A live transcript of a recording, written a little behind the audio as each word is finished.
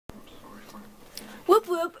Whoop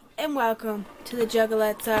whoop, and welcome to the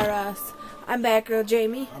JuggaletteSRUs. I'm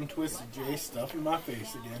Batgirljamie. I'm Twystid J, stuffing my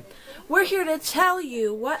face again. We're here to tell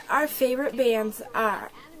you what our favorite bands are.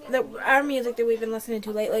 Our music that we've been listening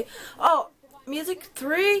to lately. Oh,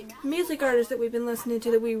 three music artists that we've been listening to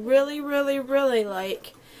that we really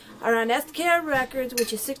like are on SKR Records,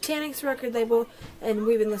 which is Sixtanic's record label, and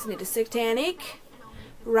we've been listening to Sixtanic,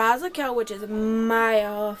 Razakel, which is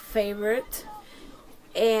my favorite,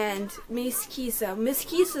 and Miss Kisa. Miss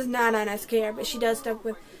Kisa's not on SKR, but she does stuff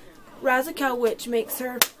with Razakel, which makes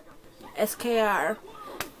her SKR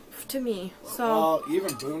to me. So even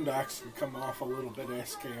Boondocks can come off a little bit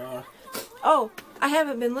SKR. Oh, I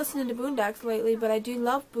haven't been listening to Boondocks lately, but I do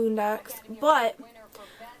love Boondocks. But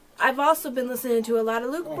I've also been listening to a lot of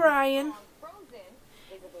Luke Bryan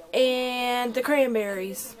and the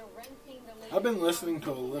Cranberries. I've been listening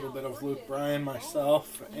to a little bit of Luke Bryan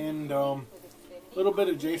myself and a little bit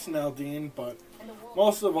of Jason Aldean, but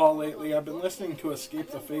most of all lately I've been listening to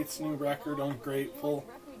Escape the Fate's new record, Ungrateful,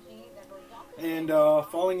 and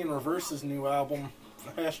Falling in Reverse's new album,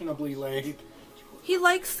 Fashionably Late. He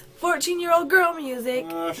likes 14-year-old girl music.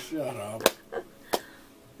 Shut up.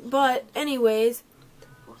 But anyways,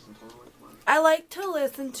 I like to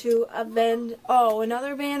listen to Avenged. Oh,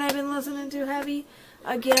 another band I've been listening to heavy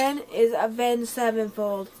again is Avenged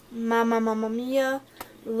Sevenfold. Mamma Mia,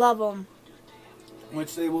 love them.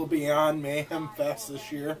 Which they will be on Mayhem Fest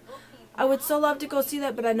this year. I would so love to go see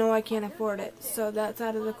that, but I know I can't afford it, so that's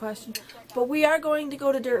out of the question. But we are going to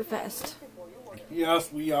go to Dirt Fest. Yes,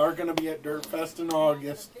 we are going to be at Dirt Fest in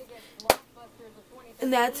August.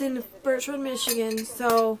 And that's in Birchwood, Michigan,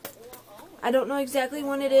 so I don't know exactly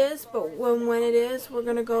when it is, but when it is, we're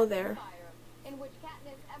going to go there.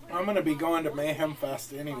 I'm going to be going to Mayhem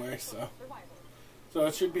Fest anyway, so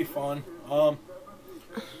it should be fun.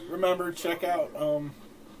 Remember, check out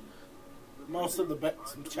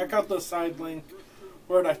check out the side link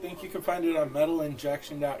where I think you can find it on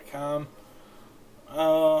metalinjection.com.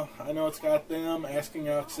 I know it's got them, Asking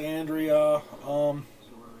Alexandria,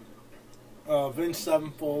 Vince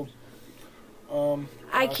Sevenfold,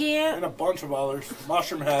 I can't, and a bunch of others.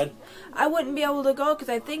 Mushroomhead. I wouldn't be able to go because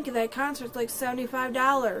I think that concert's like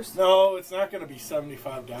 $75. No, it's not going to be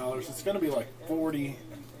 $75. It's going to be like $40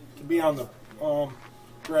 to be on the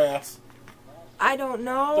grass. I don't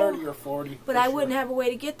know. 30 or 40. But I wouldn't have a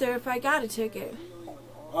way to get there if I got a ticket.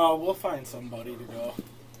 We'll find somebody to go.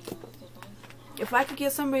 If I could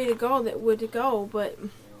get somebody to go that would go, but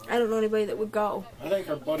I don't know anybody that would go. I think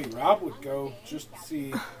our buddy Rob would go just to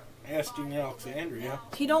see Asking Alexandria.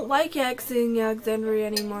 He don't like Asking Alexandria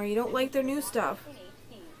anymore. You don't like their new stuff.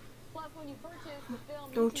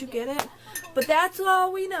 Don't you get it? But that's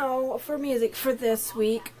all we know for music for this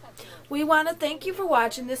week. We want to thank you for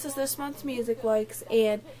watching. This is this month's Music Likes.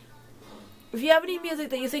 And if you have any music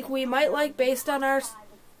that you think we might like based on our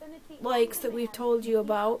likes that we've told you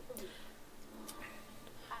about,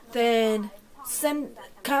 then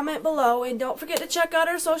comment below. And don't forget to check out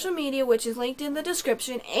our social media, which is linked in the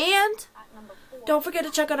description. And don't forget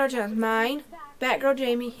to check out our channels. Mine,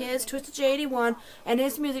 Batgirljamie, his Twystid J81, and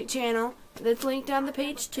his music channel that's linked on the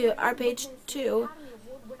page 2, our page 2,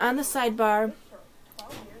 on the sidebar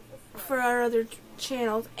for our other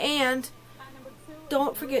channels. And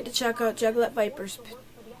don't forget to check out JuggaletteViper's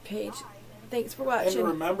page. Thanks for watching. And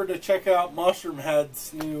remember to check out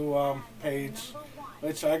Mushroomhead's new page,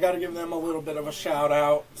 which I got to give them a little bit of a shout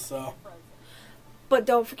out. So, but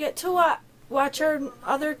don't forget to watch our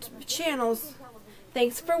other channels.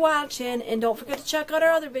 Thanks for watching, and don't forget to check out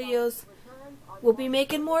our other videos. We'll be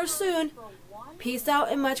making more soon. Peace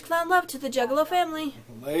out and much clown love to the Juggalo family.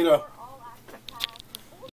 Later.